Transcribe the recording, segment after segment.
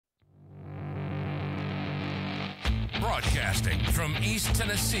Broadcasting from East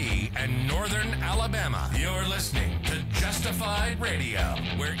Tennessee and Northern Alabama, you're listening to Justified Radio,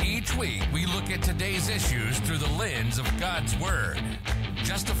 where each week we look at today's issues through the lens of God's Word.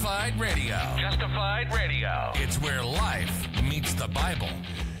 Justified Radio. Justified Radio. It's where life meets the Bible.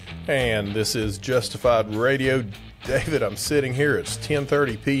 And this is Justified Radio. David, I'm sitting here. It's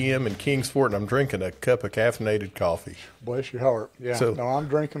 10:30 p.m. in Kingsport, and I'm drinking a cup of caffeinated coffee. Bless your heart. Yeah, So- no, I'm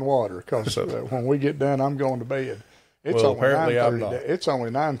drinking water because when we get done, I'm going to bed. It's Well, only apparently I'm 9:30. not. It's only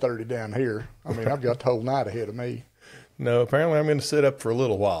 9:30 down here. I mean, I've got the whole night ahead of me. No, apparently I'm going to sit up for a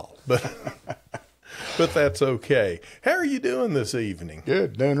little while, but that's okay. How are you doing this evening?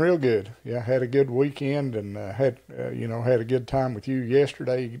 Good, doing real good. Yeah, had a good weekend and had a good time with you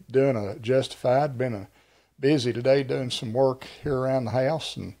yesterday doing a Justified. Been busy today doing some work here around the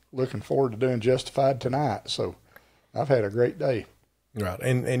house and looking forward to doing Justified tonight. So I've had a great day. Right,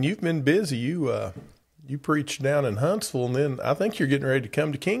 and you've been busy. You preached down in Huntsville, and then I think you're getting ready to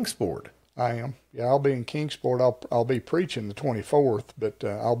come to Kingsport. I am. Yeah, I'll be in Kingsport. I'll be preaching the 24th, but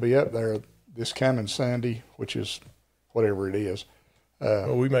I'll be up there this coming Sunday, which is whatever it is.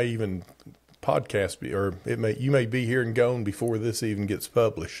 Well, we may even podcast, you may be here and gone before this even gets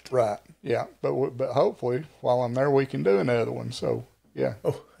published. Right. Yeah. But hopefully, while I'm there, we can do another one. So yeah.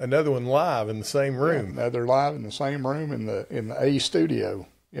 Oh, another one live in the same room. Yeah, another live in the same room in the A studio.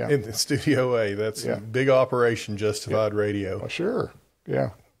 Yeah. In the Studio A. That's a big operation, Justified Radio. Well, sure. Yeah.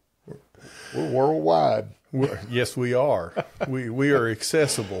 We're worldwide. Yes, we are. We are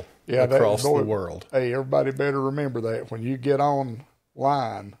accessible Yeah, across the world. Hey, everybody better remember that when you get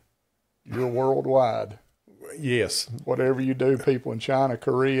online, you're worldwide. Yes. Whatever you do, people in China,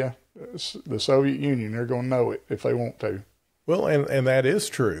 Korea, the Soviet Union, they're going to know it if they want to. Well, and that is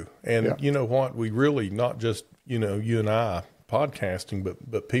true. And Yeah. you know what? We really, not just, you and I podcasting,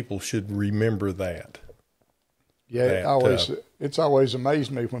 but people should remember that. Yeah, it's always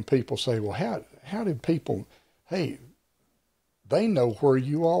amazed me when people say, well, how did people, hey, they know where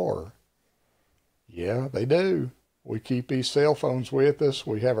you are. Yeah, they do. We keep these cell phones with us.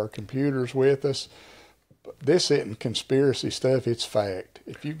 We have our computers with us. But this isn't conspiracy stuff. It's fact.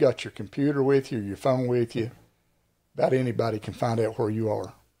 If you've got your computer with you, your phone with you, about anybody can find out where you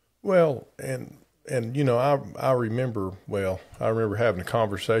are. Well, and I remember having a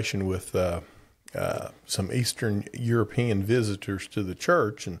conversation with some Eastern European visitors to the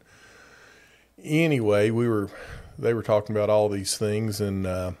church, and anyway, they were talking about all these things, and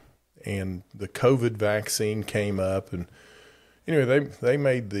the COVID vaccine came up, and anyway, they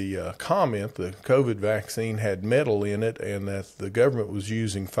made the comment the COVID vaccine had metal in it, and that the government was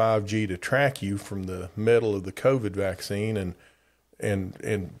using 5G to track you from the metal of the COVID vaccine, and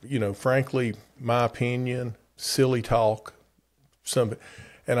frankly, my opinion, silly talk,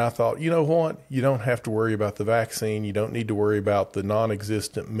 and I thought, you know what? You don't have to worry about the vaccine. You don't need to worry about the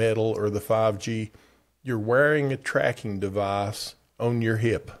non-existent metal or the 5G. You're wearing a tracking device on your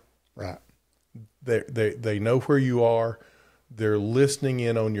hip. Right. They know where you are. They're listening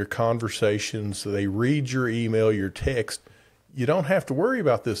in on your conversations. They read your email, your text. You don't have to worry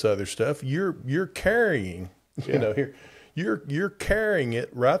about this other stuff. You're carrying, you're carrying it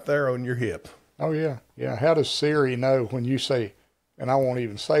right there on your hip. Oh, yeah. Yeah. How does Siri know when you say, and I won't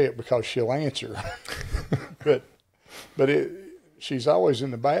even say it because she'll answer, but she's always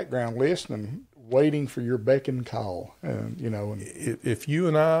in the background listening, waiting for your beck and call. If you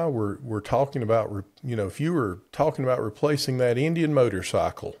and I were talking about, if you were talking about replacing that Indian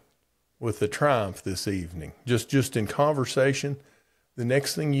motorcycle with the Triumph this evening, just in conversation, the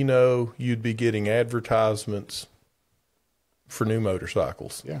next thing you know, you'd be getting advertisements for new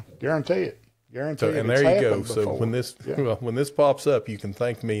motorcycles. Yeah, guarantee it. Guarantee it. And there you go. So when this pops up, you can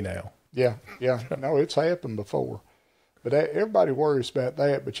thank me now. Yeah. No, it's happened before. But everybody worries about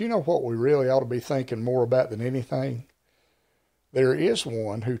that. But you know what we really ought to be thinking more about than anything? There is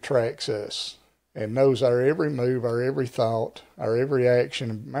one who tracks us and knows our every move, our every thought, our every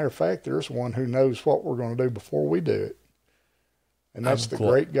action. Matter of fact, there's one who knows what we're going to do before we do it. And that's the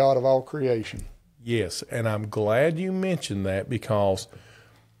great God of all creation. Yes, and I'm glad you mentioned that, because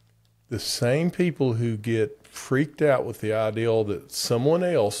the same people who get freaked out with the idea that someone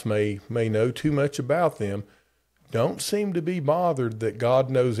else may know too much about them don't seem to be bothered that God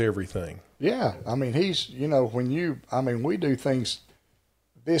knows everything. Yeah. I mean, we do things,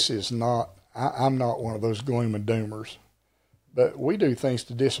 this is not, I'm not one of those gloom and doomers, but we do things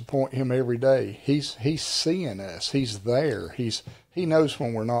to disappoint him every day. He's seeing us. He's there. He knows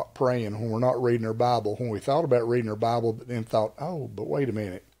when we're not praying, when we're not reading our Bible, when we thought about reading our Bible, but then thought, oh, but wait a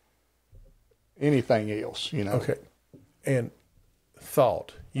minute. Anything else, Okay. And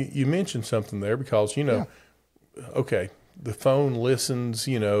thought, you mentioned something there, because, okay, the phone listens,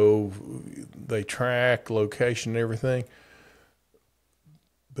 you know, they track location and everything,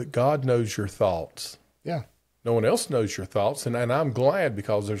 but God knows your thoughts. Yeah. No one else knows your thoughts. And I'm glad,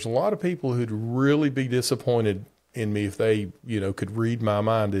 because there's a lot of people who'd really be disappointed in me if they, you know, could read my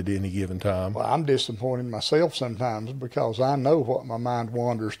mind at any given time. Well, I'm disappointed myself sometimes because I know what my mind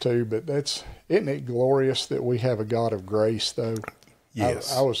wanders to, but isn't it glorious that we have a God of grace, though?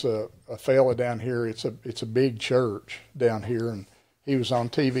 Yes. I was a fella down here. It's a big church down here, and he was on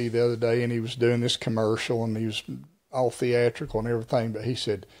TV the other day, and he was doing this commercial, and he was all theatrical and everything, but he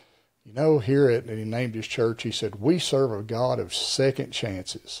said, you know, and he named his church, he said, we serve a God of second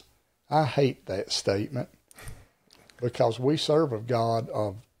chances. I hate that statement, because we serve a God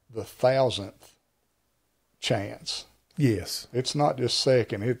of the 1,000th chance. Yes. It's not just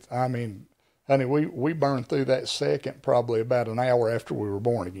second. Honey, we burned through that second probably about an hour after we were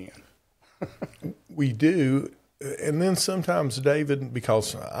born again. We do. And then sometimes, David,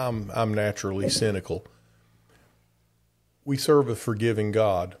 because I'm naturally cynical, we serve a forgiving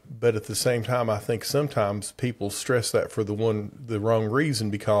God, but at the same time, I think sometimes people stress that for the wrong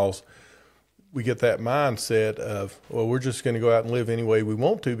reason, because we get that mindset of, well, we're just going to go out and live any way we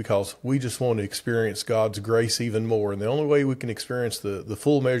want to because we just want to experience God's grace even more. And the only way we can experience the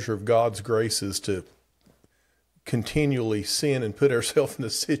full measure of God's grace is to continually sin and put ourselves in a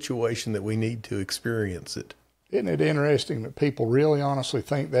situation that we need to experience it. Isn't it interesting that people really honestly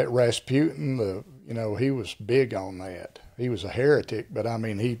think that Rasputin, he was big on that. He was a heretic, but I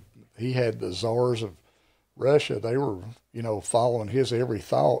mean, he had the czars of Russia. They were, following his every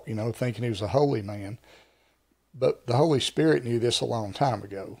thought, thinking he was a holy man. But the Holy Spirit knew this a long time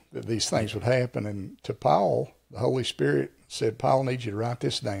ago, that these things would happen. And to Paul, the Holy Spirit said, Paul needs you to write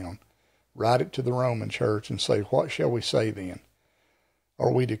this down. Write it to the Roman church and say, what shall we say then?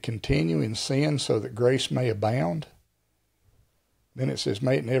 Are we to continue in sin so that grace may abound? Then it says,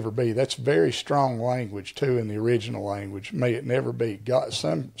 may it never be. That's very strong language, too, in the original language. May it never be. God,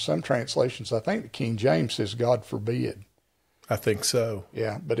 some translations, I think the King James says, God forbid. I think so.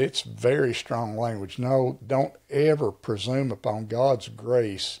 Yeah, but it's very strong language. No, don't ever presume upon God's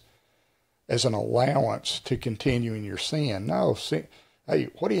grace as an allowance to continue in your sin. No, hey,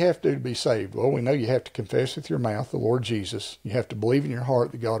 what do you have to do to be saved? Well, we know you have to confess with your mouth the Lord Jesus. You have to believe in your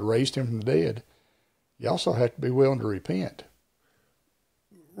heart that God raised him from the dead. You also have to be willing to repent.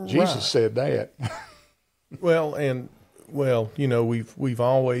 Jesus said that. We've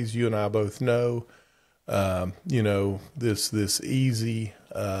always, you and I both know, this easy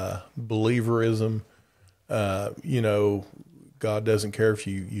believerism. God doesn't care if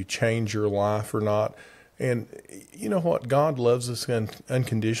you change your life or not. And you know what? God loves us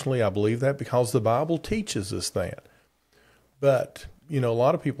unconditionally. I believe that because the Bible teaches us that. But, a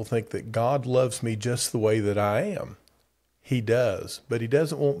lot of people think that God loves me just the way that I am. He does, but he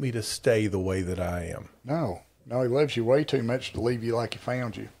doesn't want me to stay the way that I am. No, he loves you way too much to leave you like he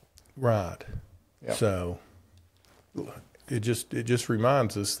found you. Right. Yep. So it just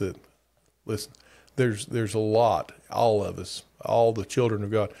reminds us that, listen, there's a lot, all of us, all the children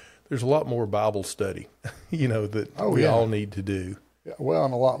of God, there's a lot more Bible study, that we all need to do. Yeah, well,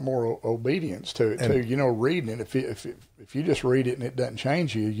 and a lot more obedience to it too. Reading it, if you just read it and it doesn't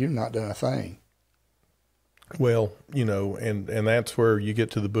change you, you've not done a thing. Well, and that's where you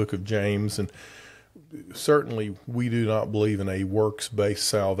get to the book of James, and certainly we do not believe in a works-based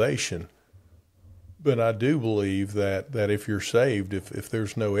salvation, but I do believe that if you're saved, if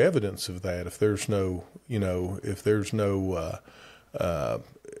there's no evidence of that, if there's no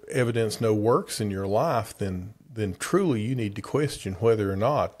evidence, no works in your life, then truly you need to question whether or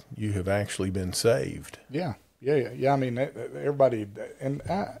not you have actually been saved. Yeah. I mean, everybody, and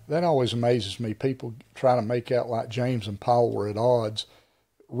that always amazes me. People try to make out like James and Paul were at odds.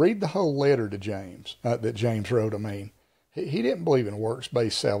 Read the whole letter to James, that James wrote. I mean, he didn't believe in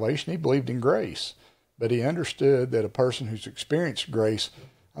works-based salvation. He believed in grace. But he understood that a person who's experienced grace,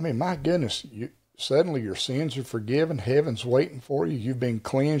 I mean, my goodness, suddenly your sins are forgiven. Heaven's waiting for you. You've been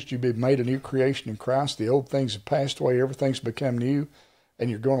cleansed. You've been made a new creation in Christ. The old things have passed away. Everything's become new. And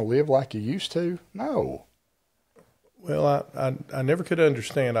you're going to live like you used to? No. Well, I never could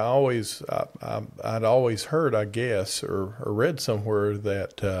understand. I'd always heard, I guess, or read somewhere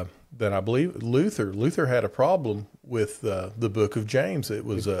that I believe Luther had a problem with the book of James. It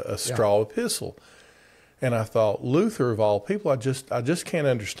was a straw epistle, and I thought, Luther of all people, I just can't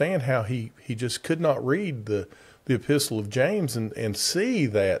understand how he just could not read the epistle of James and see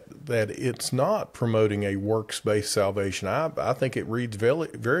that it's not promoting a works-based salvation. I think it reads very,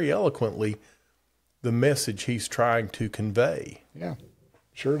 very eloquently the message he's trying to convey. Yeah,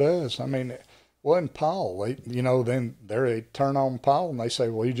 sure does. I mean, Well, and Paul, then they turn on Paul and they say,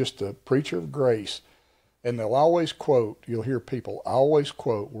 well, he's just a preacher of grace. And they'll always quote, you'll hear people always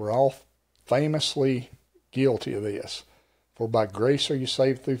quote, we're all famously guilty of this. For by grace are you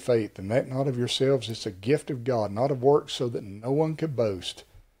saved through faith, and that not of yourselves, it's a gift of God, not of works, so that no one could boast.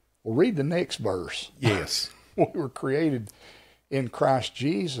 Well, read the next verse. Yes. We were created in Christ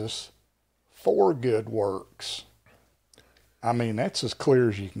Jesus for good works. I mean, that's as clear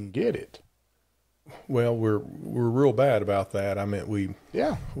as you can get it. Well, we're real bad about that. I mean, we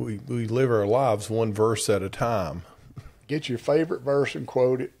live our lives one verse at a time. Get your favorite verse and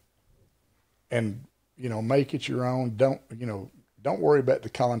quote it, and make it your own. Don't worry about the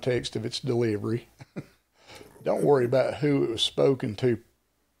context of its delivery. Don't worry about who it was spoken to,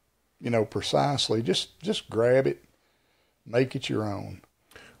 precisely. Just grab it, make it your own.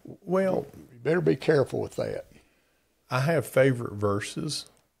 Well, you better be careful with that. I have favorite verses.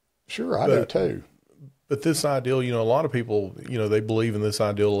 Sure, I do too. But this ideal, a lot of people, they believe in this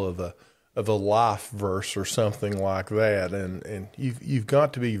ideal of a life verse or something like that, and you've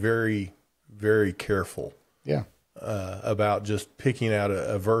got to be very, very careful. Yeah. About just picking out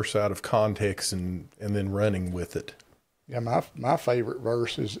a verse out of context and then running with it. Yeah, my favorite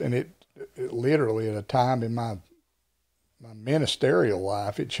verse is, and it literally at a time in my ministerial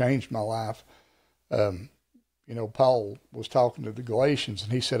life, it changed my life. Paul was talking to the Galatians,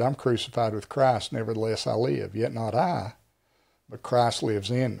 and he said, I'm crucified with Christ, nevertheless I live, yet not I, but Christ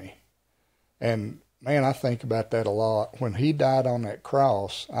lives in me. And man, I think about that a lot. When he died on that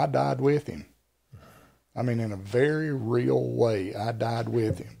cross, I died with him. I mean, in a very real way, I died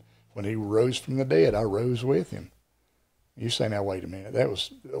with him. When he rose from the dead, I rose with him. You say, now, wait a minute, that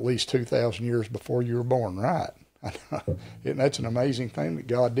was at least 2,000 years before you were born, right? And that's an amazing thing that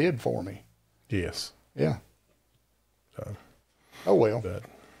God did for me. Yes. Yeah. So, oh, well,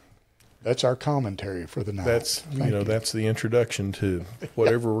 that's our commentary for the night. That's, that's the introduction to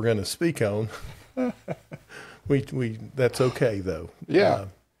whatever we're going to speak on. That's okay, though. Yeah.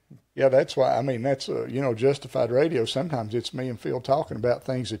 Yeah, that's why, that's, Justified Radio. Sometimes it's me and Phil talking about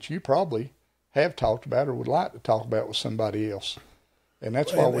things that you probably have talked about or would like to talk about with somebody else. And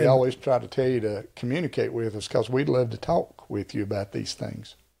that's why we always try to tell you to communicate with us, because we'd love to talk with you about these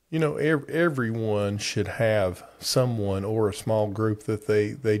things. Everyone should have someone or a small group that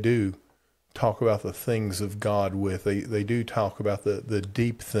they do talk about the things of God with. They do talk about the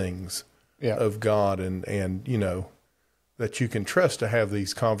deep things of God, and that you can trust to have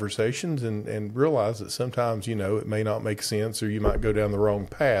these conversations and realize that sometimes, it may not make sense or you might go down the wrong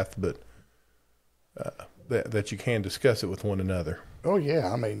path, but that you can discuss it with one another. Oh,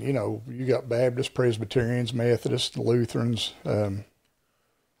 yeah. You got Baptists, Presbyterians, Methodists, Lutherans.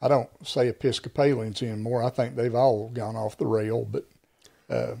 I don't say Episcopalians anymore. I think they've all gone off the rail, but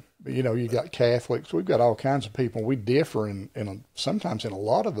you got Catholics. We've got all kinds of people. We differ sometimes in a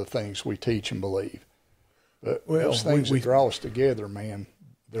lot of the things we teach and believe. But those things that draw us together, man,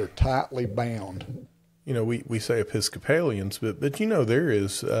 they're tightly bound. We say Episcopalians, but there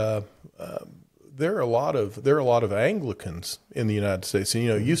are a lot of Anglicans in the United States. And,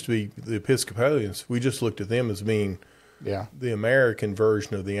 it used to be the Episcopalians. We just looked at them as being the American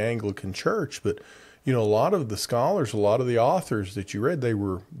version of the Anglican Church. But, a lot of the scholars, a lot of the authors that you read, they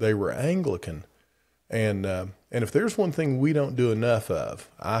were Anglican. And if there's one thing we don't do enough of,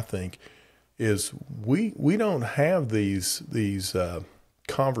 I think, is we don't have these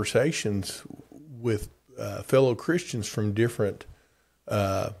conversations with fellow Christians from different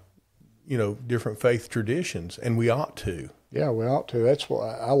different faith traditions, and we ought to. Yeah, we ought to. That's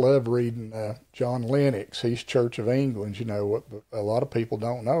why I love reading John Lennox. He's Church of England. What a lot of people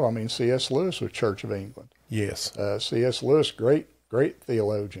don't know. C.S. Lewis was Church of England. Yes. C.S. Lewis, great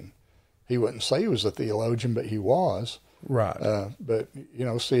theologian. He wouldn't say he was a theologian, but he was. Right. But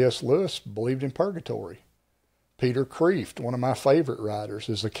C.S. Lewis believed in purgatory. Peter Kreeft, one of my favorite writers,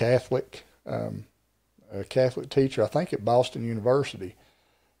 is a Catholic teacher, I think at Boston University.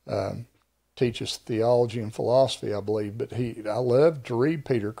 Teaches theology and philosophy, I believe. But I love to read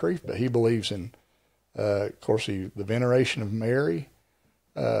Peter Kreeft, but he believes in, of course, the veneration of Mary.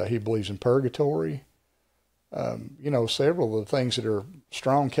 He believes in purgatory. Several of the things that are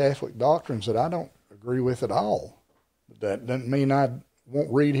strong Catholic doctrines that I don't agree with at all. That doesn't mean I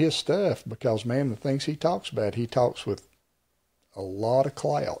won't read his stuff, because, man, the things he talks with a lot of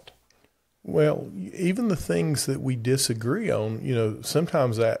clout. Well, even the things that we disagree on,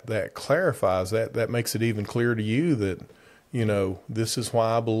 sometimes that clarifies that makes it even clearer to you that, this is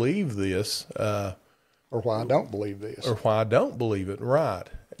why I believe this. Or why I don't believe this. Or why I don't believe it, right.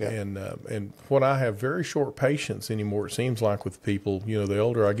 Yeah. And what I have very short patience anymore, it seems like, with people, the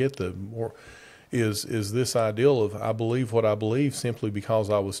older I get, the more, is this ideal of I believe what I believe simply because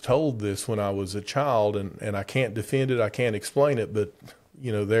I was told this when I was a child, and I can't defend it, I can't explain it, but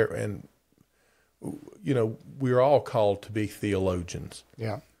we're all called to be theologians.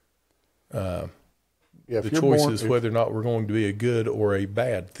 Yeah. The choice is whether or not we're going to be a good or a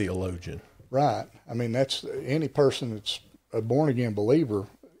bad theologian. Right. I mean, that's any person that's a born again believer.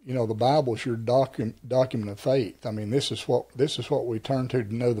 The Bible's your document of faith. I mean, this is what we turn to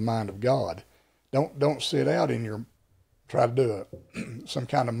know the mind of God. Don't sit out try to do some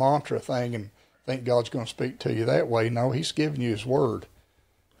kind of mantra thing and think God's going to speak to you that way. No, He's giving you His Word.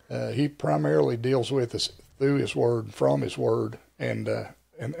 He primarily deals with us through His Word, from His Word, and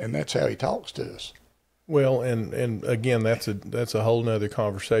that's how He talks to us. Well, and again, that's a whole nother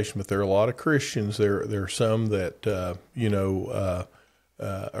conversation. But there are a lot of Christians. There are some that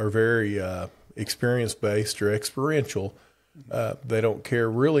are very experience based or experiential. They don't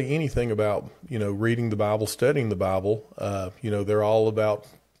care really anything about reading the Bible, studying the Bible. They're all about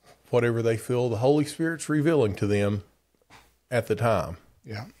whatever they feel the Holy Spirit's revealing to them at the time.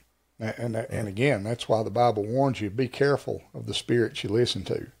 Yeah, and again, that's why the Bible warns you: be careful of the spirits you listen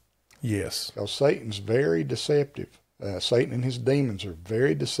to. Yes. Because Satan's very deceptive. Satan and his demons are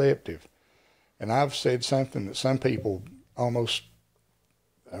very deceptive. And I've said something that some people they almost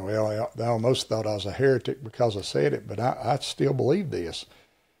thought I was a heretic because I said it, but I still believe this.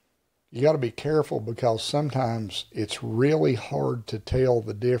 You got to be careful because sometimes it's really hard to tell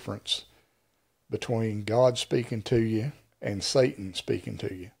the difference between God speaking to you and Satan speaking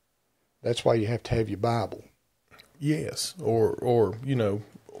to you. That's why you have to have your Bible. Yes. Or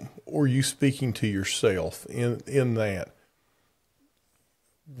you speaking to yourself in that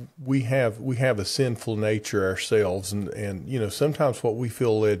we have a sinful nature ourselves, and sometimes what we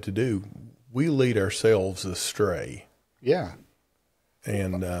feel led to do, we lead ourselves astray. Yeah.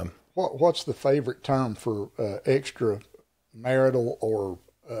 And what's the favorite term for extramarital or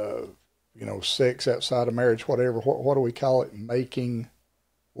sex outside of marriage, whatever? What do we call it? Making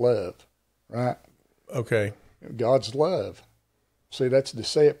love, right? Okay. God's love. See, that's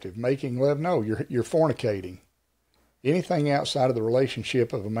deceptive. Making love, no, you're fornicating. Anything outside of the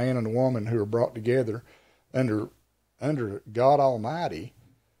relationship of a man and a woman who are brought together under God Almighty,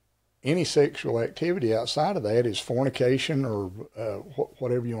 any sexual activity outside of that is fornication or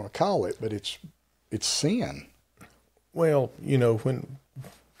whatever you want to call it, but it's sin. Well,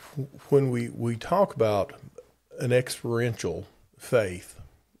 when we talk about an experiential faith,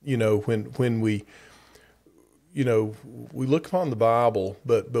 when we we look upon the Bible,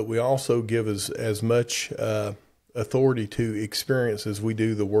 but we also give as much authority to experience as we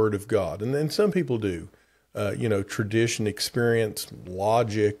do the Word of God. And then some people do, tradition, experience,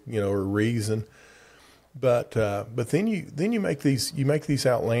 logic, or reason. But then you make these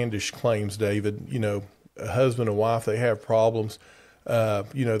outlandish claims, David. A husband and wife, they have problems.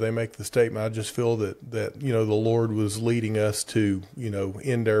 They make the statement, I just feel that the Lord was leading us to,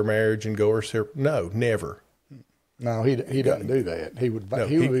 end our marriage and go our separate. No, never. No, he doesn't do that. He'd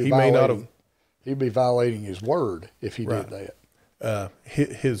be violating His Word if he did that.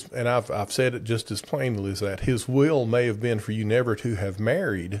 And I've said it just as plainly as that. His will may have been for you never to have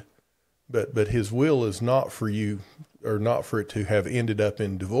married, but His will is not for you, or not for it to have ended up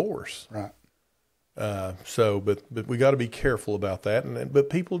in divorce. Right. But we got to be careful about that.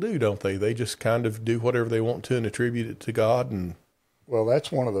 But people do, don't they? They just kind of do whatever they want to and attribute it to God. Well,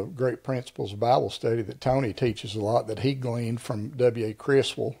 that's one of the great principles of Bible study that Tony teaches a lot, that he gleaned from W.A.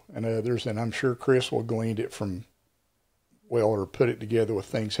 Criswell and others, and I'm sure Criswell gleaned it from, or put it together with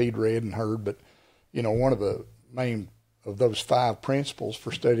things he'd read and heard. But, one of the main of those 5 principles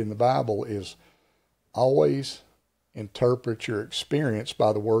for studying the Bible is always interpret your experience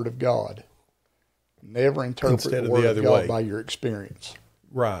by the Word of God. Never interpret the Word of God by your experience.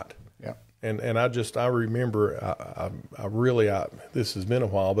 Right. Yeah. And I remember, this has been a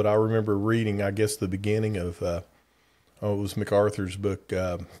while, but I remember reading, I guess, the beginning of, it was MacArthur's book,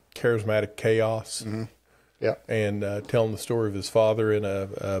 Charismatic Chaos. Mm-hmm. Yeah. And telling the story of his father in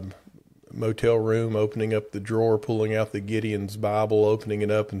a motel room, opening up the drawer, pulling out the Gideon's Bible, opening it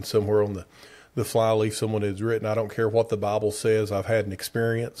up, and somewhere on the flyleaf someone has written, I don't care what the Bible says, I've had an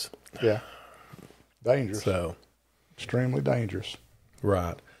experience. Yeah. Dangerous. So. Extremely dangerous.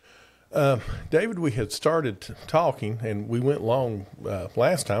 Right. David, we had started talking, and we went long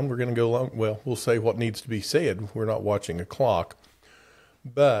last time. We're going to go long. Well, we'll say what needs to be said. We're not watching a clock.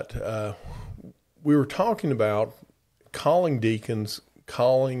 But we were talking about calling deacons,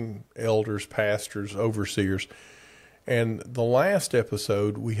 calling elders, pastors, overseers. And the last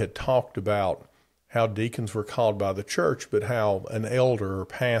episode, we had talked about how deacons were called by the church, but how an elder or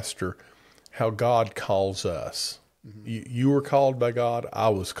pastor how God calls us. You were called by God. I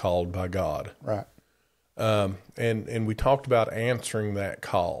was called by God. Right. And we talked about answering that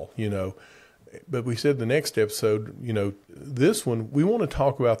call, but we said the next episode, this one, we want to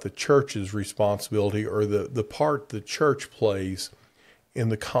talk about the church's responsibility, or the part the church plays in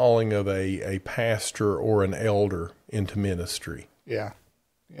the calling of a pastor or an elder into ministry. Yeah.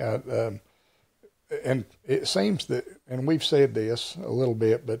 Yeah. And it seems that, and we've said this a little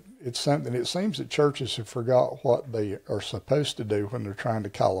bit, but it's something, it seems that churches have forgot what they are supposed to do when they're trying to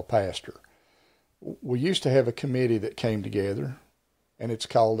call a pastor. We used to have a committee that came together, and it's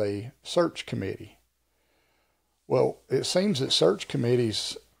called a search committee. Well, it seems that search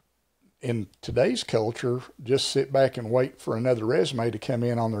committees in today's culture just sit back and wait for another resume to come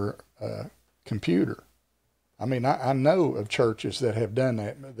in on their computer. I mean, I know of churches that have done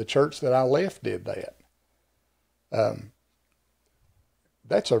that. The church that I left did that.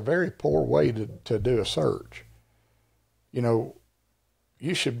 That's a very poor way to do a search.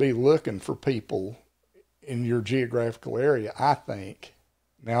 You should be looking for people in your geographical area, I think.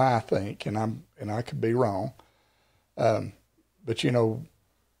 Now, I think, and I could be wrong, but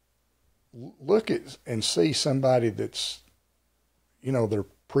look at and see somebody that's, they're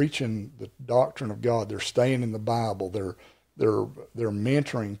preaching the doctrine of God. They're staying in the Bible. They're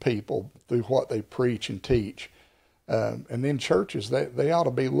mentoring people through what they preach and teach. And then churches, they ought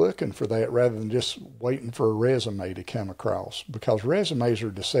to be looking for that rather than just waiting for a resume to come across, because resumes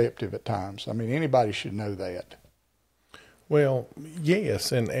are deceptive at times. I mean, anybody should know that. Well,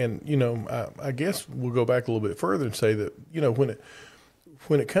 yes, and I guess we'll go back a little bit further and say that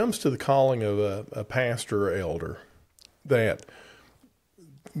when it comes to the calling of a pastor or elder, that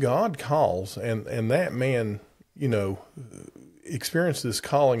God calls, and that man, experiences this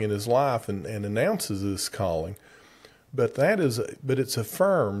calling in his life and announces this calling, but it's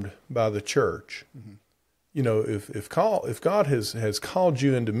affirmed by the church. Mm-hmm. If God has called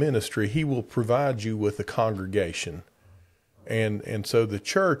you into ministry, He will provide you with a congregation, and so the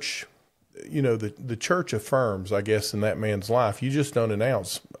church, the church affirms, I guess, in that man's life. You just don't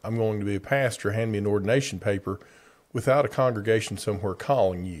announce, I'm going to be a pastor, hand me an ordination paper, without a congregation somewhere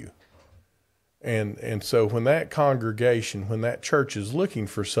calling you. And so when that congregation, when that church is looking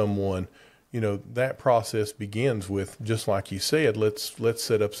for someone, that process begins with, just like you said, let's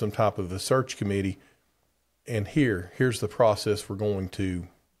set up some type of a search committee, and here's the process we're going to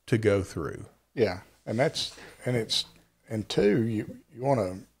go through. Yeah. And two, you want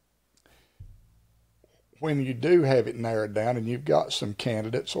to, when you do have it narrowed down and you've got some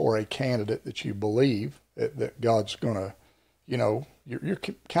candidates or a candidate that you believe that God's going to, you're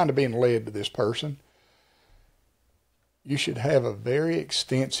kind of being led to this person, you should have a very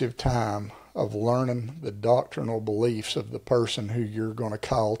extensive time of learning the doctrinal beliefs of the person who you're going to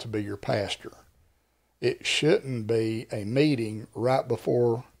call to be your pastor. It shouldn't be a meeting right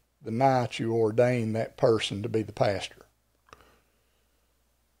before the night you ordain that person to be the pastor.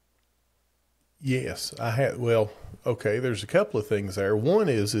 Yes, okay, there's a couple of things there. One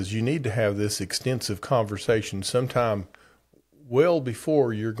is you need to have this extensive conversation sometime well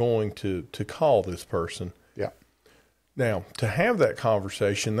before you're going to call this person. Yeah. Now, to have that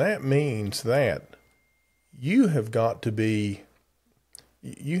conversation, that means that you have got to be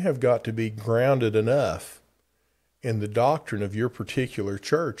grounded enough in the doctrine of your particular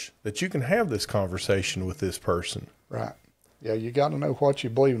church that you can have this conversation with this person. Right. Yeah, you got to know what you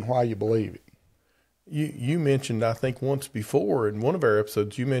believe and why you believe it. You mentioned, I think once before in one of our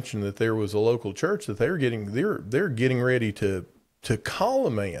episodes, you mentioned that there was a local church that they're getting ready to call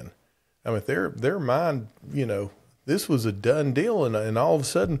a man. I mean, their mind, this was a done deal, and all of a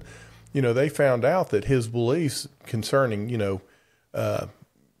sudden, they found out that his beliefs concerning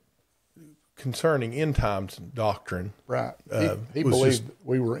end times doctrine. Right. He believed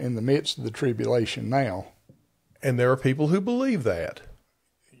we were in the midst of the tribulation now. And there are people who believe that.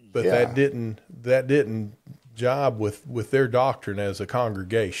 But yeah. that didn't jibe with their doctrine as a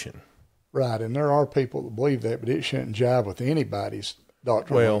congregation. Right, and there are people that believe that, but it shouldn't jibe with anybody's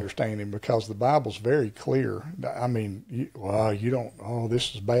doctrinal understanding, because the Bible's very clear. I mean, you don't,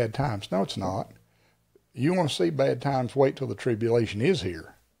 this is bad times. No, it's not. You want to see bad times, wait till the tribulation is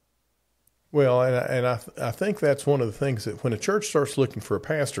here. Well, and I think that's one of the things that when a church starts looking for a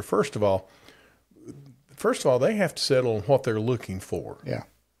pastor, first of all, they have to settle on what they're looking for. Yeah.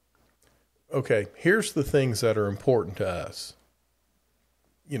 Okay, here's the things that are important to us.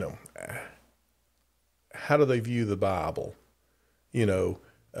 How do they view the Bible?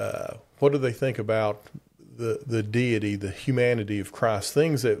 What do they think about the deity, the humanity of Christ?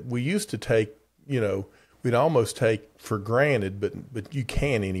 Things that we used to take, we'd almost take for granted, but you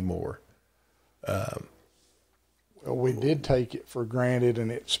can't anymore. Well, we did take it for granted,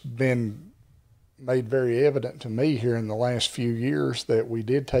 and it's been made very evident to me here in the last few years that we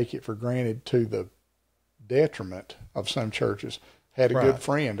did take it for granted to the detriment of some churches. Had a good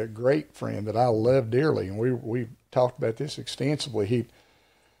friend, a great friend that I love dearly, and we talked about this extensively.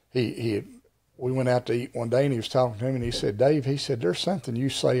 We went out to eat one day, and he was talking to him, and he said, Dave, he said, there's something you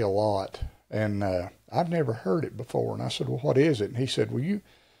say a lot, and I've never heard it before. And I said, well, what is it? And he said, well,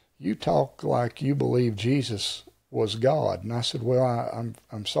 you talk like you believe Jesus was God. And I said, well,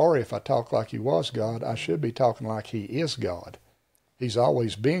 I'm sorry if I talk like he was God. I should be talking like he is God. He's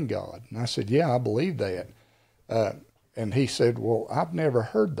always been God. And I said, yeah, I believe that. And he said, well, I've never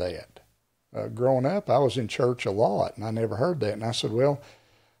heard that. Growing up, I was in church a lot, and I never heard that. And I said, well,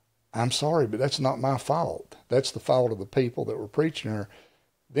 I'm sorry, but that's not my fault. That's the fault of the people that were preaching there.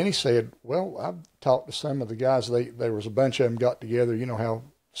 Then he said, well, I've talked to some of the guys. There was a bunch of them got together. You know how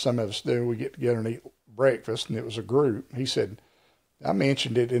some of us do. We get together and eat breakfast, and it was a group. He said, I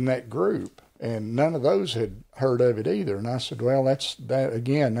mentioned it in that group, and none of those had heard of it either. And I said, well, that's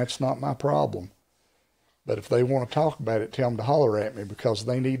not my problem. But if they want to talk about it, tell them to holler at me, because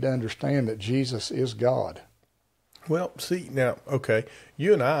they need to understand that Jesus is God. Well, see, now, okay,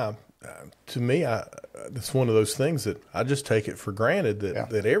 you and I, to me, it's one of those things that I just take it for granted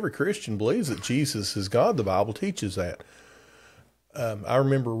that every Christian believes that Jesus is God. The Bible teaches that. I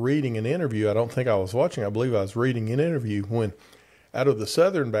remember reading an interview. I don't think I was watching. I believe I was reading an interview when, out of the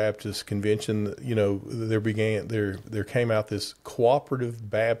Southern Baptist Convention, you know, there came out this Cooperative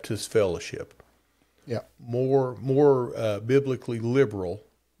Baptist Fellowship. Yeah, more biblically liberal,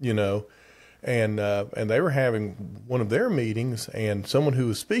 you know, and they were having one of their meetings, and someone who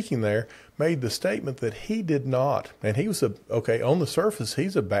was speaking there made the statement that he did not, and he was on the surface,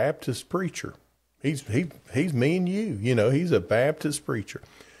 he's a Baptist preacher. He's me and you know, he's a Baptist preacher.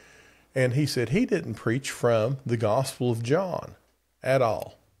 And he said he didn't preach from the Gospel of John at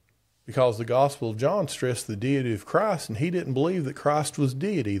all, because the Gospel of John stressed the deity of Christ, and he didn't believe that Christ was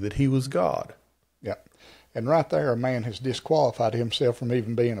deity, that he was God. Yeah. And right there, a man has disqualified himself from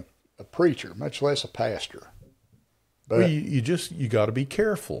even being a preacher, much less a pastor. But well, you got to be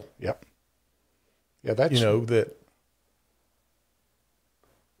careful. Yep. Yeah, that's, you know, that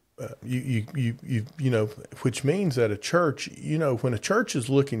you know, which means that a church, you know, when a church is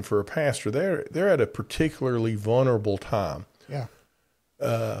looking for a pastor, they're at a particularly vulnerable time. Yeah.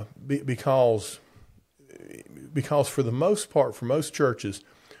 Because for the most part, for most churches,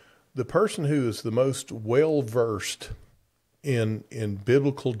 the person who is the most well-versed in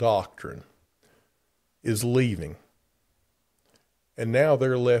biblical doctrine is leaving. And now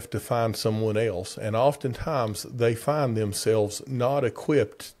they're left to find someone else. And oftentimes they find themselves not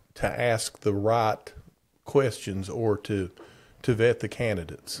equipped to ask the right questions or to vet the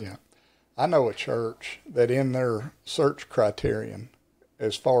candidates. Yeah. I know a church that in their search criterion,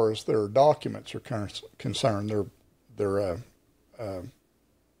 as far as their documents are concerned,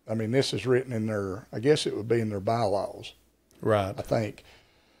 I mean, this is written in their, I guess it would be in their bylaws. Right. I think.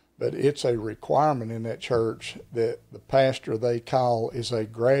 But it's a requirement in that church that the pastor they call is a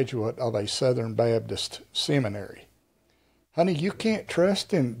graduate of a Southern Baptist seminary. Honey, you can't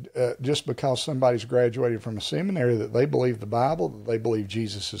trust in just because somebody's graduated from a seminary that they believe the Bible, that they believe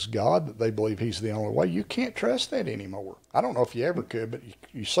Jesus is God, that they believe he's the only way. You can't trust that anymore. I don't know if you ever could, but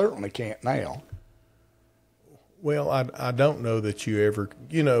you certainly can't now. Well, I don't know that you ever,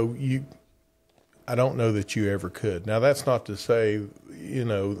 you know, I don't know that you ever could. Now, that's not to say, you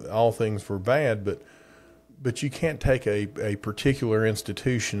know, all things were bad, but you can't take a particular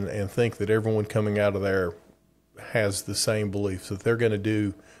institution and think that everyone coming out of there has the same beliefs, that they're going to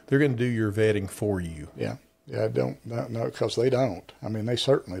do your vetting for you. Yeah. Yeah, I don't know, because they don't. I mean, they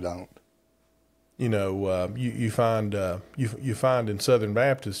certainly don't. You know, you find in Southern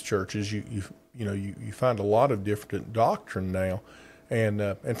Baptist churches, you find a lot of different doctrine now,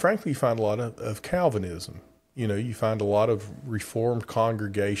 and frankly, you find a lot of Calvinism. You know, you find a lot of Reformed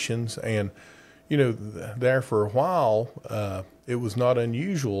congregations, and you know, there for a while, it was not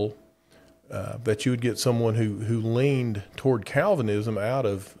unusual that you would get someone who leaned toward Calvinism out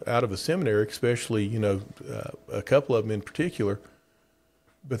of a seminary, especially, you know, a couple of them in particular.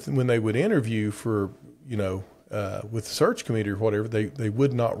 But when they would interview for, you know, with the search committee or whatever, they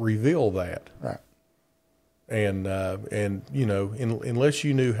would not reveal that. Right. And you know, unless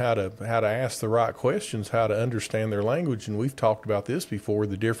you knew how to ask the right questions, how to understand their language, and we've talked about this before,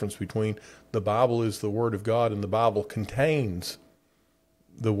 the difference between the Bible is the Word of God and the Bible contains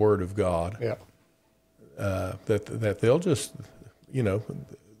the Word of God. Yeah. That they'll just, you know,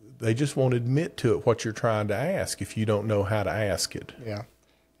 they just won't admit to it what you're trying to ask if you don't know how to ask it. Yeah.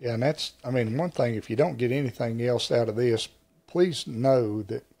 Yeah, and that's, I mean, one thing, if you don't get anything else out of this, please know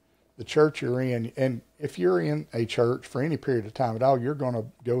that the church you're in, and if you're in a church for any period of time at all, you're going to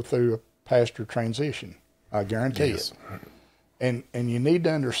go through a pastor transition. I guarantee it. And you need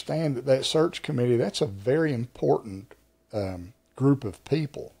to understand that search committee, that's a very important group of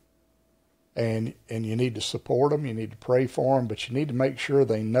people. And you need to support them, you need to pray for them, but you need to make sure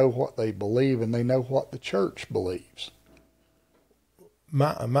they know what they believe and they know what the church believes.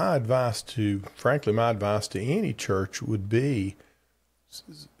 My advice to any church would be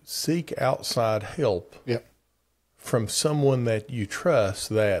seek outside help. Yep. From someone that you trust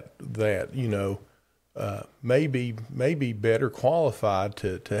that you know may be better qualified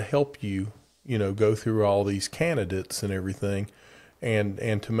to help you, you know, go through all these candidates and everything,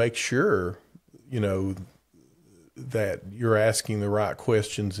 and to make sure, you know, that you're asking the right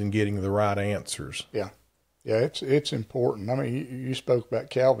questions and getting the right answers. Yeah. Yeah, it's important. I mean, you spoke about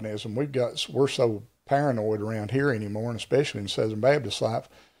Calvinism. We're so paranoid around here anymore, and especially in Southern Baptist life.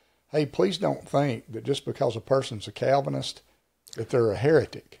 Hey, please don't think that just because a person's a Calvinist that they're a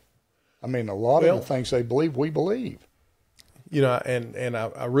heretic. I mean, a lot of the things they believe, we believe. You know, and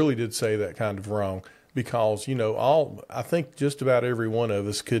I really did say that kind of wrong, because, you know, I think just about every one of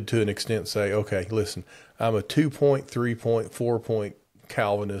us could, to an extent, say, okay, listen, I'm a 2-point, 3-point, 4-point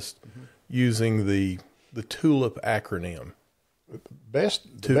Calvinist using the TULIP acronym.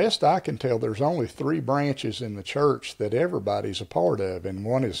 The best I can tell, there's only 3 branches in the church that everybody's a part of, and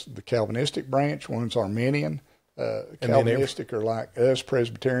one is the Calvinistic branch, one's Arminian. Calvinistic are like us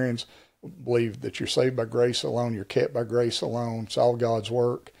Presbyterians, believe that you're saved by grace alone, you're kept by grace alone, it's all God's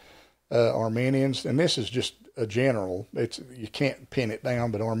work. Arminians, and this is just a general, you can't pin it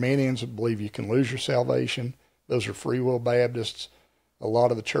down, but Arminians believe you can lose your salvation. Those are Free Will Baptists, a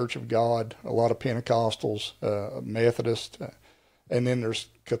lot of the Church of God, a lot of Pentecostals, Methodists, and then there's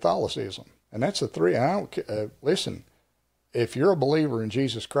Catholicism. And that's the 3. Listen, if you're a believer in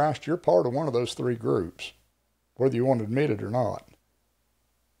Jesus Christ, you're part of one of those 3 groups, whether you want to admit it or not.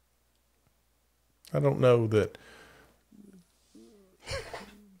 I don't know that.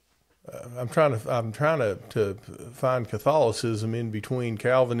 I'm trying to find Catholicism in between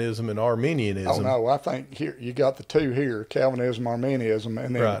Calvinism and Arminianism. Oh no, I think here you got the 2 here: Calvinism, Arminianism,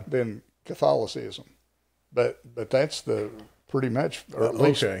 and then Catholicism. But that's the pretty much, or at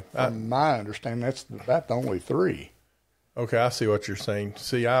least from my understanding, that's the only 3. Okay, I see what you're saying.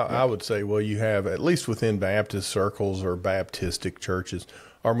 See, I would say, well, you have, at least within Baptist circles or Baptistic churches,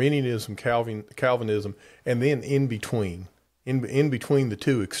 Arminianism, Calvinism, and then in between the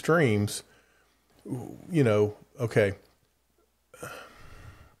 2 extremes, you know, okay,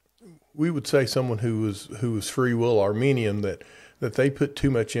 we would say someone who was free will Arminian, that they put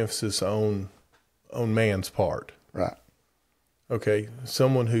too much emphasis on man's part. Right. Okay,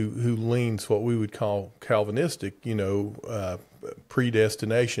 someone who leans what we would call Calvinistic, you know,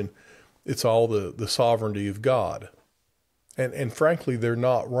 predestination, it's all the sovereignty of God. And frankly, they're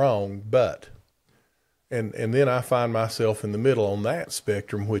not wrong, but, and then I find myself in the middle on that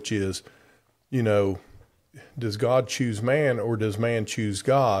spectrum, which is, you know, does God choose man or does man choose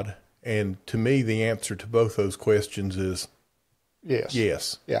God? And to me, the answer to both those questions is yes.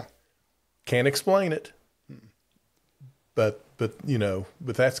 Yes. Yeah. Can't explain it, but you know,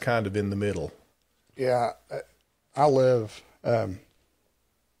 but that's kind of in the middle. Yeah, I love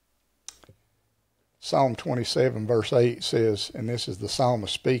Psalm 27, verse 8 says, and this is the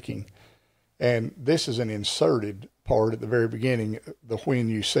psalmist speaking, and this is an inserted part at the very beginning, the when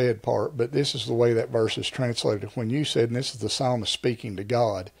you said part, but this is the way that verse is translated. When you said, and this is the psalmist speaking to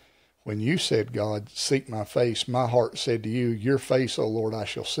God, when you said, God, seek my face, my heart said to you, your face, O Lord, I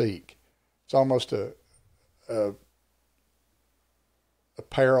shall seek. It's almost a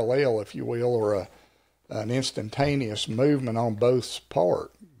parallel, if you will, or an instantaneous movement on both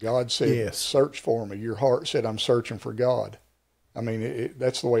part. God said, yes, search for me. Your heart said, I'm searching for God. I mean,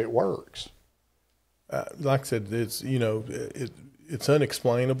 that's the way it works. Like I said, it's, you know, it's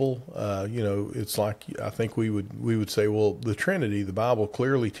unexplainable. You know, it's like, I think we would say, well, the Trinity, the Bible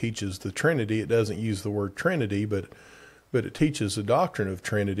clearly teaches the Trinity. It doesn't use the word Trinity, but it teaches the doctrine of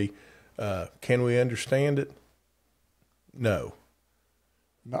Trinity. Can we understand it? No.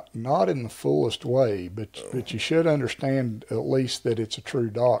 Not in the fullest way, but you should understand at least that it's a true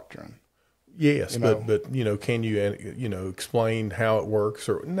doctrine. Yes, but you know, can you explain how it works,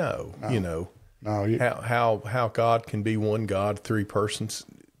 or no. You know, how God can be one God, 3 persons,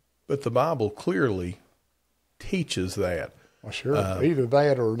 but the Bible clearly teaches that. Well, sure, either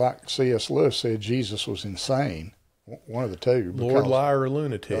that or like C.S. Lewis said, Jesus was insane. One of the 2. Because, Lord, liar, or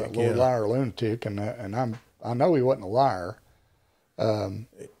lunatic. Lord, liar, or lunatic, and I know he wasn't a liar.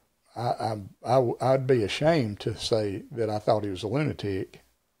 I'd be ashamed to say that I thought he was a lunatic,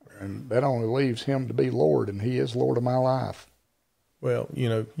 and that only leaves him to be Lord, and he is Lord of my life. Well,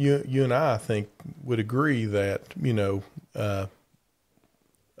 you and I think would agree that,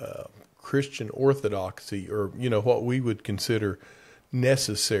 Christian orthodoxy, or, what we would consider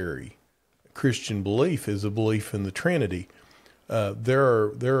necessary Christian belief is a belief in the Trinity.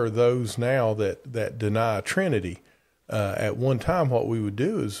 There are those now that deny a Trinity. At one time, what we would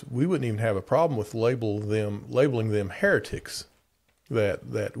do is we wouldn't even have a problem with labeling them heretics,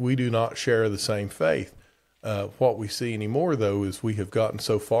 that we do not share the same faith. What we see anymore, though, is we have gotten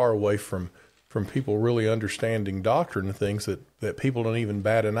so far away from people really understanding doctrine and things that people don't even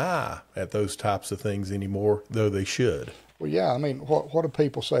bat an eye at those types of things anymore, though they should. Well, yeah, I mean, what do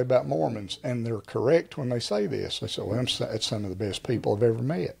people say about Mormons? And they're correct when they say this. They say, well, that's some of the best people I've ever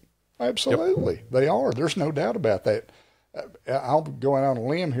met. Absolutely. Yep. They are. There's no doubt about that. I'll go out on a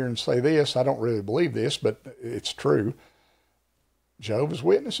limb here and say this. I don't really believe this, but it's true. Jehovah's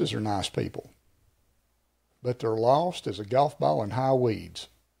Witnesses are nice people, but they're lost as a golf ball in high weeds.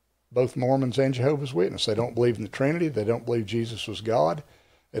 Both Mormons and Jehovah's Witnesses. They don't believe in the Trinity. They don't believe Jesus was God.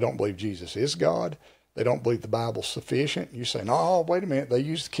 They don't believe Jesus is God. They don't believe the Bible's sufficient. You say, no, wait a minute. They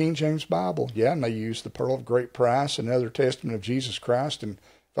use the King James Bible. Yeah, and they use the Pearl of Great Price and other Testament of Jesus Christ, and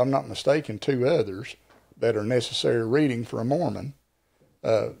if I'm not mistaken, 2 others that are necessary reading for a Mormon.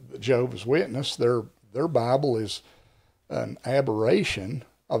 The Jehovah's Witness, their Bible is an aberration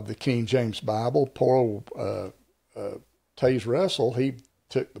of the King James Bible. Poor Taze Russell, he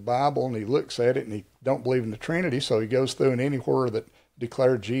took the Bible and he looks at it and he don't believe in the Trinity, so he goes through and anywhere that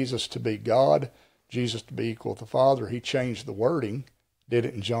declared Jesus to be God, Jesus to be equal with the Father, he changed the wording, did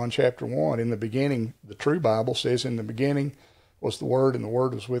it in John chapter 1. In the beginning, the true Bible says, in the beginning was the Word, and the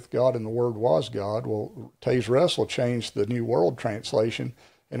Word was with God, and the Word was God. Well, Taze Russell changed the New World Translation,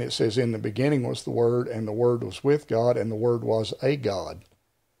 and it says, in the beginning was the Word, and the Word was with God, and the Word was a God.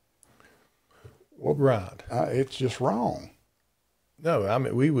 Well, right. It's just wrong. No, I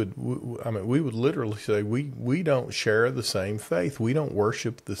mean we would literally say we don't share the same faith. We don't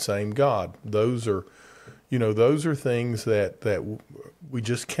worship the same God. Those are things that we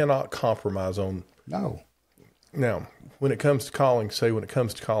just cannot compromise on. No. Now, when it comes to calling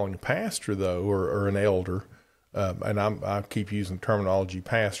a pastor, though, or an elder, and I keep using the terminology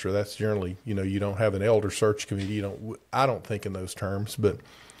pastor. That's generally, you don't have an elder search committee. I don't think in those terms, but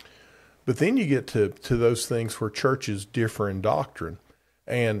then you get to those things where churches differ in doctrine,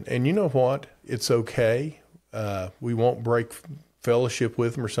 and you know what? It's okay. We won't break fellowship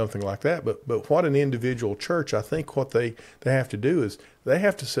with them or something like that. But what an individual church, I think what they have to do is they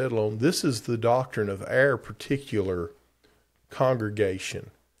have to settle on, this is the doctrine of our particular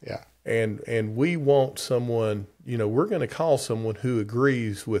congregation. Yeah. And we want someone, we're going to call someone who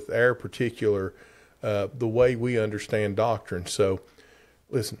agrees with our particular, the way we understand doctrine. So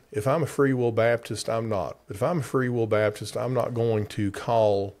listen, if I'm a Free Will Baptist, I'm not. But if I'm a Free Will Baptist, I'm not going to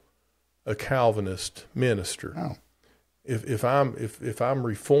call a Calvinist minister. No. If I'm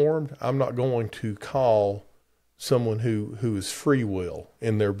Reformed, I'm not going to call someone who is free will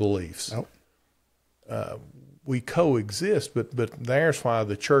in their beliefs. Nope. We coexist, but there's why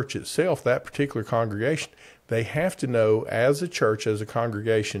the church itself, that particular congregation, they have to know as a church, as a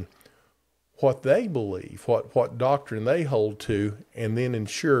congregation, what they believe, what doctrine they hold to, and then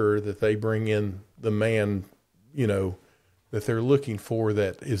ensure that they bring in the man, that they're looking for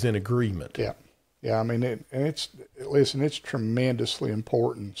that is in agreement. Yeah. Yeah, I mean, it's tremendously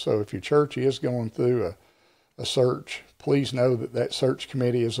important. So if your church is going through a search, please know that search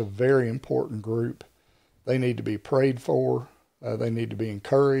committee is a very important group. They need to be prayed for. They need to be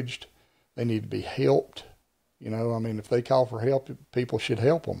encouraged. They need to be helped. If they call for help, people should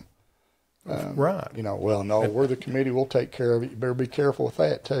help them. Right. Well, no, we're the committee. We'll take care of it. You better be careful with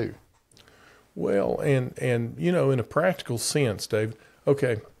that too. Well, and in a practical sense, Dave,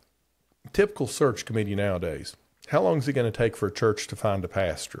 okay, typical search committee nowadays, how long is it going to take for a church to find a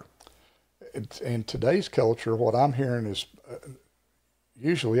pastor? In today's culture, what I'm hearing is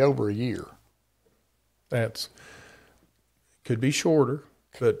usually over a year. Could be shorter,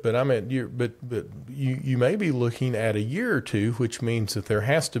 but I mean, you may be looking at a year or two, which means that there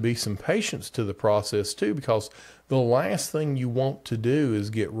has to be some patience to the process too, because the last thing you want to do is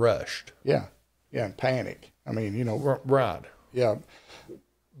get rushed. Yeah, and panic. I mean, right. Yeah.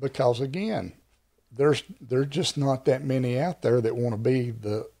 Because again, there's just not that many out there that want to be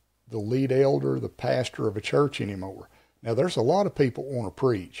the lead elder, the pastor of a church anymore. Now, there's a lot of people want to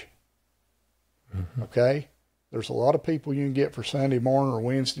preach. Mm-hmm. Okay? There's a lot of people you can get for Sunday morning or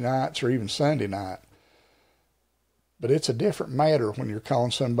Wednesday nights or even Sunday night. But it's a different matter when you're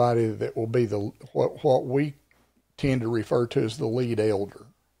calling somebody that will be what we tend to refer to as the lead elder,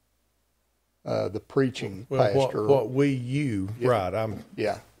 the preaching pastor. Right?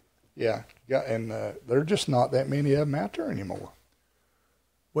 Yeah. And there are just not that many of them out there anymore.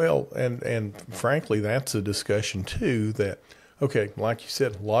 Well, and frankly, that's a discussion too. That okay, like you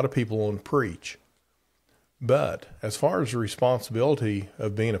said, a lot of people want to preach, but as far as the responsibility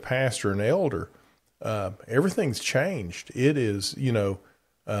of being a pastor and elder, everything's changed. It is,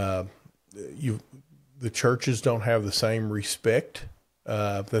 the churches don't have the same respect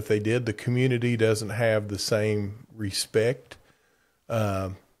that they did. The community doesn't have the same respect.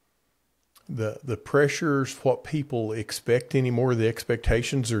 The pressures, what people expect anymore, the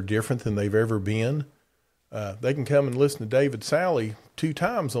expectations are different than they've ever been. They can come and listen to David Sally 2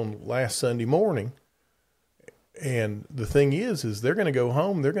 times on last Sunday morning. And the thing is they're going to go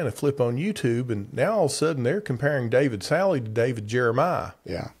home, they're going to flip on YouTube, and now all of a sudden they're comparing David Sally to David Jeremiah.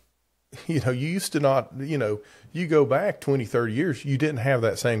 Yeah. You used to not, you go back 20, 30 years, you didn't have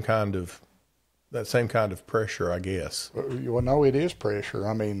that same kind of pressure, I guess. Well, no, it is pressure.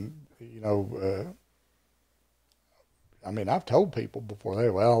 I mean, I've told people before, I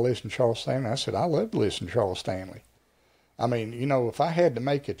listen to Charles Stanley. I said, I love to listen to Charles Stanley. I mean, if I had to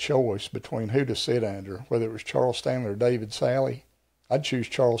make a choice between who to sit under, whether it was Charles Stanley or David Sally, I'd choose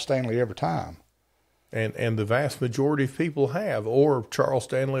Charles Stanley every time. And the vast majority of people have, or Charles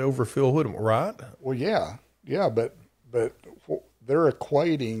Stanley over Phil Woodham, right? Well, yeah, but they're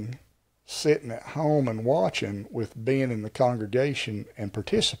equating sitting at home and watching with being in the congregation and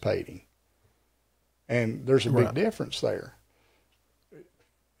participating. And there's a big difference there.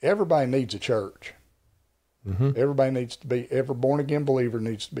 Everybody needs a church. Mm-hmm. Every born-again believer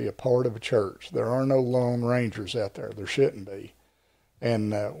needs to be a part of a church. There are no lone rangers out there. There shouldn't be.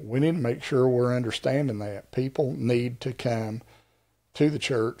 And we need to make sure we're understanding that. People need to come to the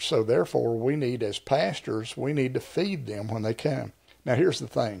church, so therefore we need, as pastors, we need to feed them when they come. Now, here's the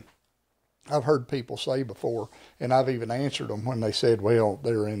thing. I've heard people say before, and I've even answered them when they said, well,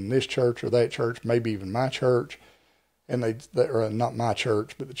 they're in this church or that church, maybe even my church, and they're not my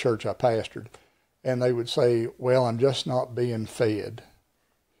church, but the church I pastored, and they would say, well, I'm just not being fed.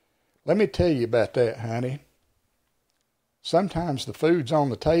 Let me tell you about that, honey. Sometimes the food's on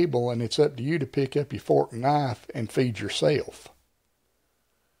the table, and it's up to you to pick up your fork and knife and feed yourself.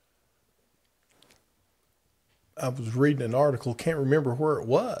 I was reading an article, can't remember where it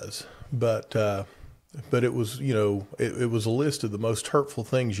was, but it was, it was a list of the most hurtful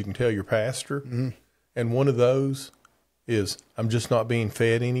things you can tell your pastor. Mm-hmm. And one of those is, I'm just not being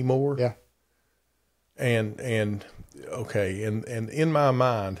fed anymore. Yeah. And okay. And in my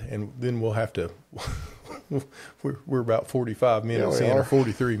mind, and then we'll have to, we're about 45 minutes in, or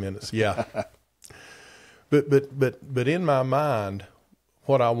 43 minutes. Yeah. But in my mind,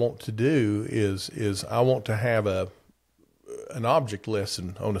 what I want to do is I want to have an object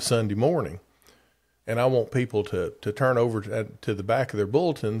lesson on a Sunday morning, and I want people to turn over to the back of their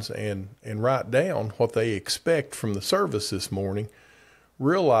bulletins and write down what they expect from the service this morning,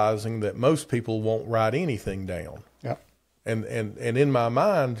 realizing that most people won't write anything down. Yeah. And in my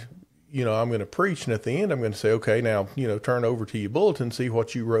mind, I'm going to preach, and at the end I'm going to say, okay, now, turn over to your bulletin, see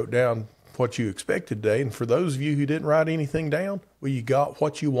what you wrote down, what you expected today. And for those of you who didn't write anything down, well, you got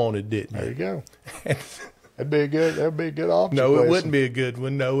what you wanted, didn't you? There you go. That'd be a good object. No, it lesson. wouldn't be a good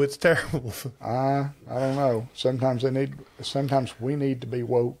one. No, it's terrible. I don't know. Sometimes we need to be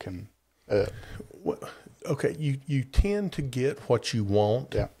woke and okay, you tend to get what you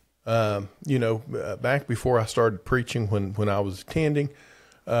want. Yeah. Back before I started preaching, when I was attending,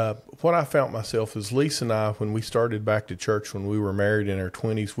 what I found myself is Lisa and I, when we started back to church when we were married in our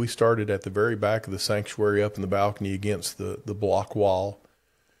 20s, we started at the very back of the sanctuary up in the balcony against the block wall.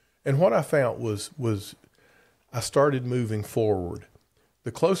 And what I found was I started moving forward.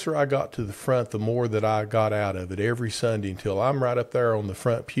 The closer I got to the front, the more that I got out of it every Sunday until I'm right up there on the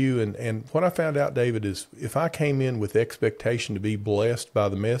front pew. And what I found out, David, is if I came in with expectation to be blessed by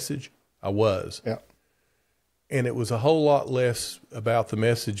the message, I was. Yeah. And it was a whole lot less about the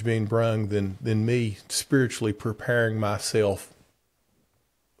message being brung than me spiritually preparing myself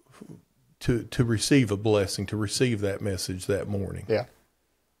to receive a blessing, to receive that message that morning. Yeah.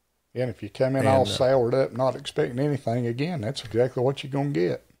 And if you come in all soured up, not expecting anything, again, that's exactly what you're going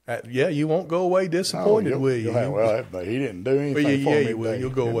to get. You won't go away disappointed, will you? But he didn't do anything for me. You will.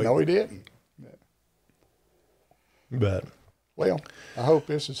 You'll go away. No, he didn't. But well, I hope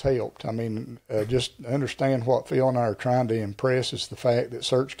this has helped. I mean, just understand what Phil and I are trying to impress is the fact that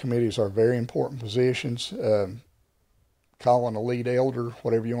search committees are very important positions. Calling a lead elder,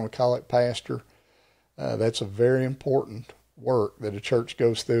 whatever you want to call it, pastor, That's a very important work that a church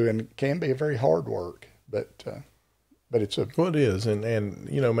goes through, and it can be a very hard work, but it's a... Well, it is, and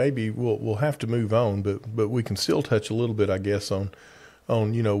you know, maybe we'll have to move on, but we can still touch a little bit, I guess, on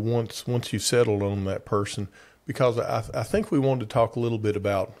you know, once you've settled on that person, because I think we wanted to talk a little bit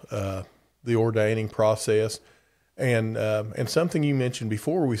about the ordaining process, and something you mentioned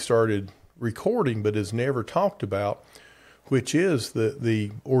before we started recording, but is never talked about, which is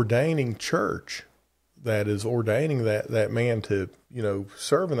the ordaining church that is ordaining that man to, you know,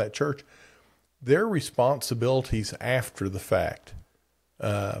 serve in that church, their responsibilities after the fact.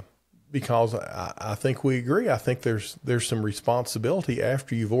 Because I think we agree. I think there's some responsibility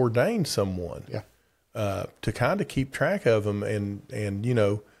after you've ordained someone, to kind of keep track of them and you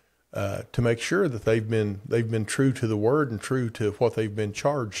know, to make sure that they've been true to the word and true to what they've been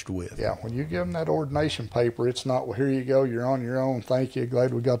charged with. Yeah, when you give them that ordination paper, it's not, well, here you go, you're on your own. Thank you,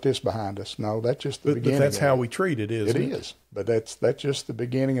 glad we got this behind us. No, that's just the beginning. But that's how we treat it, isn't it? It is, but that's just the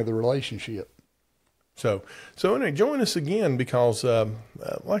beginning of the relationship. So anyway, join us again because,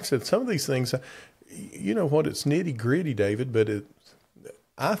 like I said, some of these things, you know what, it's nitty gritty, David, but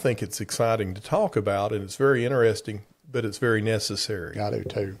I think it's exciting to talk about, and it's very interesting, but it's very necessary. I do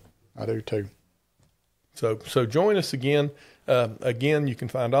too. So join us again. Again, you can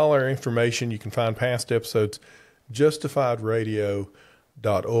find all our information. You can find past episodes,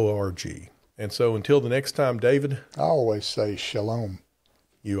 justifiedradio.org. And so until the next time, David, I always say shalom.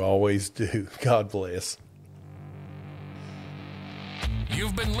 You always do. God bless.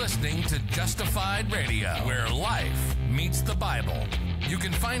 You've been listening to Justified Radio, where life meets the Bible. You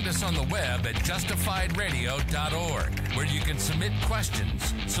can find us on the web at justifiedradio.org, where you can submit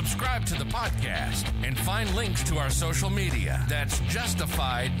questions, subscribe to the podcast, and find links to our social media. That's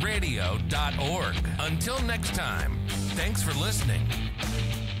justifiedradio.org. Until next time, thanks for listening.